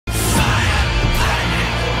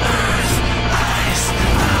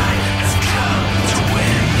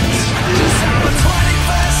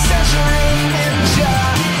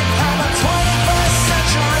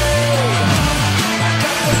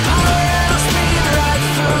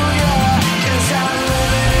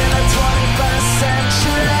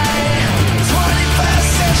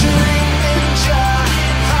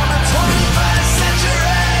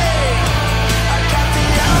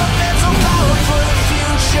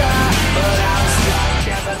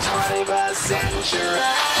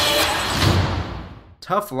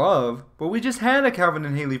Tough Love? But we just had a Calvin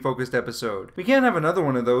and Haley focused episode. We can't have another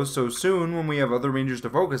one of those so soon when we have other Rangers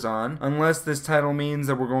to focus on, unless this title means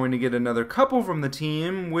that we're going to get another couple from the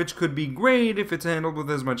team, which could be great if it's handled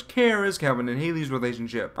with as much care as Calvin and Haley's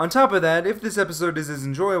relationship. On top of that, if this episode is as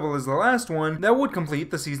enjoyable as the last one, that would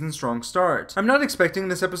complete the season's strong start. I'm not expecting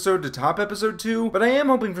this episode to top episode 2, but I am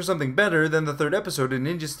hoping for something better than the third episode in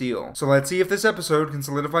Ninja Steel. So let's see if this episode can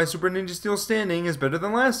solidify Super Ninja Steel's standing as better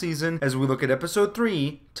than last season as we look at episode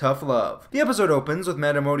 3, Tough Love. The episode opens with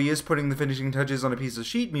Madame Odious putting the finishing touches on a piece of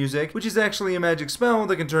sheet music, which is actually a magic spell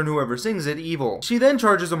that can turn whoever sings it evil. She then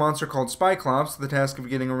charges a monster called Spyclops to the task of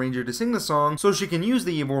getting a ranger to sing the song so she can use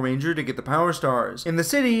the evil ranger to get the power stars. In the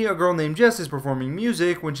city, a girl named Jess is performing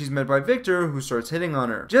music when she's met by Victor, who starts hitting on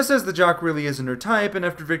her. Jess says the jock really isn't her type, and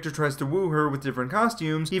after Victor tries to woo her with different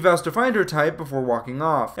costumes, he vows to find her type before walking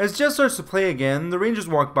off. As Jess starts to play again, the rangers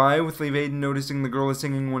walk by, with Liv Aiden noticing the girl is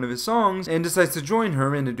singing one of his songs and decides to join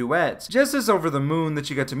her in a duet. Jess is over the moon that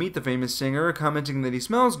she got to meet the famous singer, commenting that he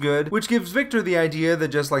smells good, which gives Victor the idea that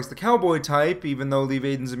Jess likes the cowboy type, even though Liv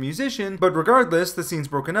Aiden's a musician, but regardless, the scene's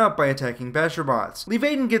broken up by attacking Basherbots. Liv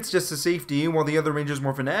Aiden gets Jess to safety while the other rangers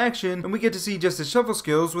morph into action, and we get to see Jess's shovel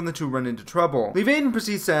skills when the two run into trouble. Liv Aiden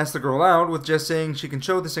proceeds to ask the girl out, with Jess saying she can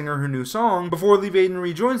show the singer her new song, before Liv Aiden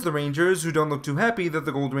rejoins the rangers, who don't look too happy that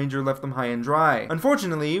the Gold Ranger left them high and dry.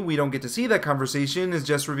 Unfortunately, we don't get to see that conversation as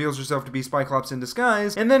Jess reveals herself to be Spyclops in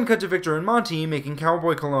disguise, and then cut to Victor and Monty making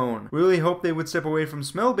cowboy cologne. Really hope they would step away from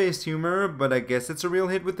smell-based humor, but I guess it's a real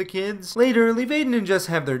hit with the kids. Later, Liv Aiden and Jess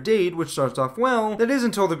have their date, which starts off well. That is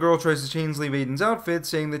until the girl tries to change Liv Aiden's outfit,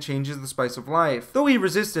 saying that change is the spice of life. Though he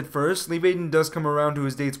resists at first, Liv Aiden does come around to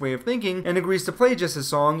his date's way of thinking and agrees to play Jess's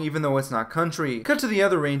song even though it's not country. Cut to the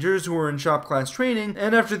other rangers who are in shop class training,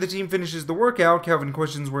 and after the team finishes the workout, Calvin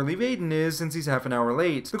questions where Liv Aiden is since he's half an hour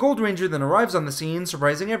late. The Gold Ranger then arrives on the scene,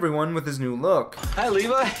 surprising everyone with his new look. Hi,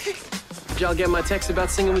 Levi. Did y'all get my text about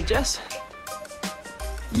singing with Jess?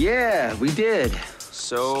 Yeah, we did.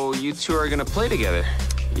 So you two are gonna play together?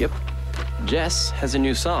 Yep. Jess has a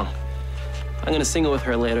new song. I'm gonna sing it with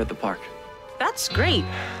her later at the park. That's great,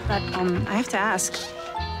 but I have to ask,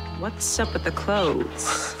 what's up with the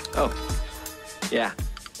clothes? Oh, yeah.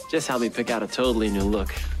 Jess helped me pick out a totally new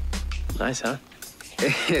look. Nice, huh?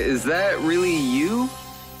 Is that really you?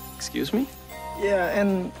 Excuse me? Yeah,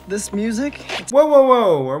 and this music? Whoa, whoa,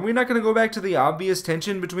 whoa! Are we not gonna go back to the obvious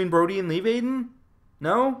tension between Brody and Liv Aiden?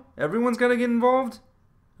 No? Everyone's gotta get involved?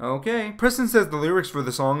 Okay. Preston says the lyrics for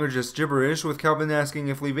the song are just gibberish, with Calvin asking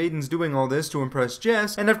if Liv Aiden's doing all this to impress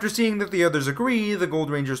Jess, and after seeing that the others agree, the Gold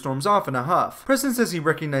Ranger storms off in a huff. Preston says he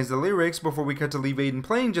recognized the lyrics before we cut to Liv Aiden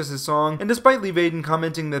playing Jess's song, and despite Liv Aiden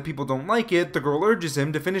commenting that people don't like it, the girl urges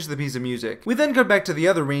him to finish the piece of music. We then cut back to the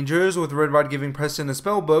other Rangers, with Red Rod giving Preston a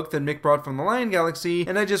spell book that Mick brought from the Lion Galaxy,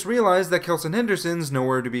 and I just realized that Kelson Henderson's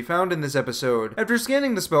nowhere to be found in this episode. After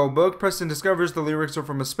scanning the spell book, Preston discovers the lyrics are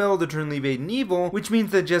from a spell to turn Liv Aiden evil, which means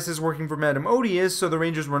that Jess is working for Madame Odious, so the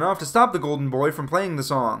Rangers run off to stop the Golden Boy from playing the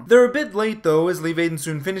song. They're a bit late though, as Liv Aiden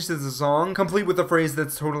soon finishes the song, complete with a phrase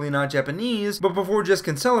that's totally not Japanese, but before Jess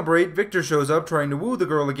can celebrate, Victor shows up trying to woo the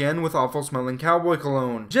girl again with awful smelling cowboy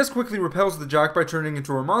cologne. Jess quickly repels the jock by turning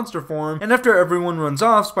into her monster form, and after everyone runs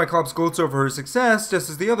off, Spyclops gloats over her success just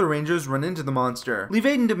as the other Rangers run into the monster. Liv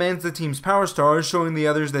Aiden demands the team's power stars, showing the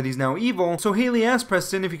others that he's now evil, so Haley asks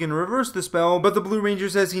Preston if he can reverse the spell, but the Blue Ranger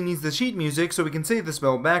says he needs the sheet music so he can say the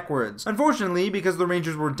spell backwards. Unfortunately, because the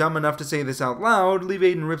Rangers were dumb enough to say this out loud, Liv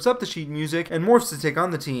Aiden rips up the sheet music and morphs to take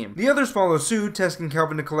on the team. The others follow suit, tasking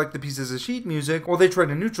Calvin to collect the pieces of sheet music while they try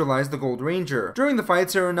to neutralize the Gold Ranger. During the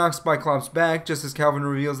fight, Sarah knocks Spyclops back just as Calvin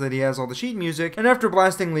reveals that he has all the sheet music, and after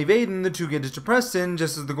blasting Liv Aiden, the two get it to Preston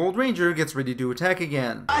just as the Gold Ranger gets ready to attack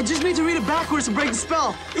again. I just need to read it backwards to break the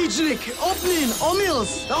spell. Ichnik, opening,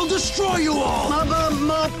 Omils, I'll destroy you all.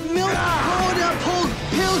 Milk, hold,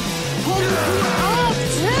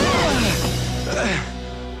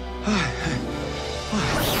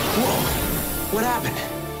 Whoa! What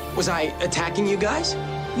happened? Was I attacking you guys?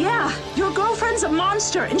 Yeah, your girlfriend's a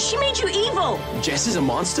monster, and she made you evil. Jess is a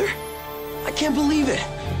monster? I can't believe it.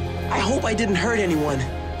 I hope I didn't hurt anyone.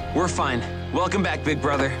 We're fine. Welcome back, big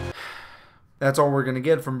brother. That's all we're gonna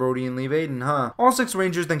get from Brody and Liv Aiden, huh? All six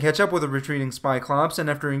Rangers then catch up with a retreating Spyclops, and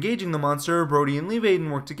after engaging the monster, Brody and Liv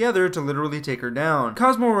Aiden work together to literally take her down.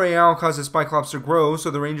 Cosmo Royale causes Spyclops to grow,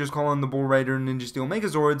 so the Rangers call on the Bull Rider and Ninja Steel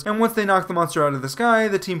Megazords, and once they knock the monster out of the sky,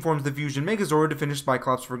 the team forms the Fusion Megazord to finish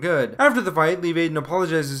Spyclops for good. After the fight, Liv Aiden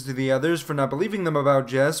apologizes to the others for not believing them about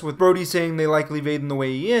Jess, with Brody saying they like Liv Aiden the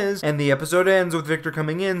way he is, and the episode ends with Victor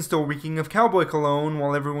coming in still reeking of cowboy cologne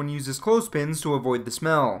while everyone uses clothespins to avoid the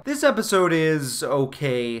smell. This episode is is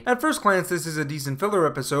okay. At first glance, this is a decent filler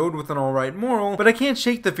episode with an alright moral, but I can't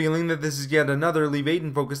shake the feeling that this is yet another Leave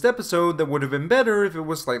Aiden focused episode that would have been better if it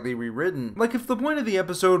was slightly rewritten. Like if the point of the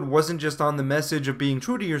episode wasn't just on the message of being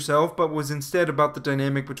true to yourself, but was instead about the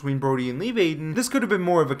dynamic between Brody and Leave Aiden, this could have been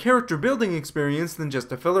more of a character building experience than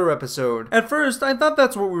just a filler episode. At first, I thought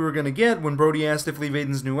that's what we were gonna get when Brody asked if Leave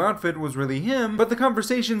Aiden's new outfit was really him, but the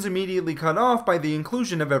conversation's immediately cut off by the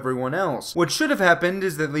inclusion of everyone else. What should have happened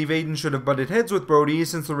is that Leave Aiden should have butted heads with Brody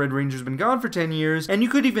since the Red Ranger's been gone for 10 years, and you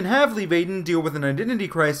could even have Leave Aiden deal with an identity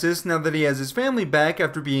crisis now that he has his family back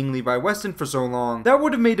after being Levi Weston for so long. That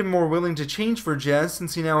would have made him more willing to change for Jess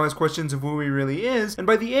since he now has questions of who he really is, and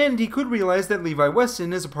by the end he could realize that Levi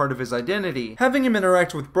Weston is a part of his identity. Having him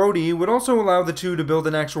interact with Brody would also allow the two to build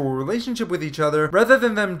an actual relationship with each other rather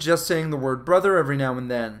than them just saying the word brother every now and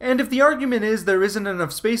then. And if the argument is there isn't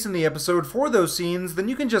enough space in the episode for those scenes, then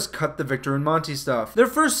you can just cut the Victor and Monty stuff. Their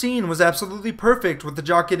first scene was absolutely perfect with the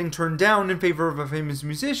jock getting turned down in favor of a famous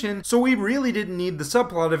musician, so we really didn't need the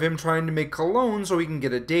subplot of him trying to make cologne so he can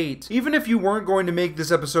get a date. Even if you weren't going to make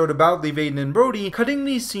this episode about Leave Aiden and Brody, cutting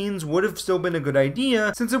these scenes would have still been a good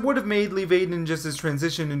idea since it would have made Leave Aiden and Jess's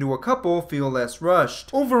transition into a couple feel less rushed.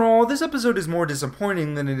 Overall, this episode is more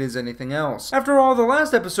disappointing than it is anything else. After all, the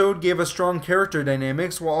last episode gave us strong character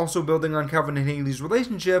dynamics while also building on Calvin and Haley's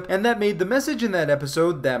relationship, and that made the message in that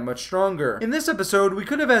episode that much stronger. In this episode, we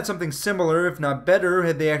could have had something similar, if not better,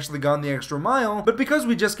 had they actually gone the extra mile, but because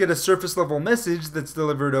we just get a surface level message that's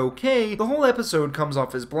delivered okay, the whole episode comes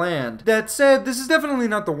off as bland. That said, this is definitely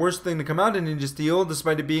not the worst thing to come out in Ninja Steel,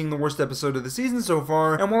 despite it being the worst episode of the season so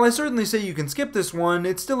far, and while I certainly say you can skip this one,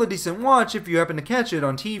 it's still a decent watch if you happen to catch it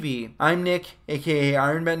on TV. I'm Nick, aka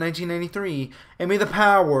IronBat1993, and may the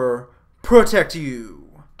power protect you.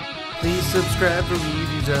 Please subscribe for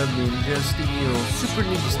reviews of Ninja Steel, Super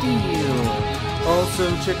Ninja Steel. Also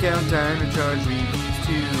check out Dino Charge Reviews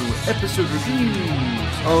too, episode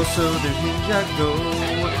reviews. Also there's Ninja Go,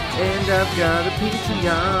 and I've got a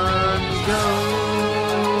Patreon. Go!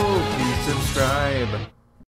 Please subscribe.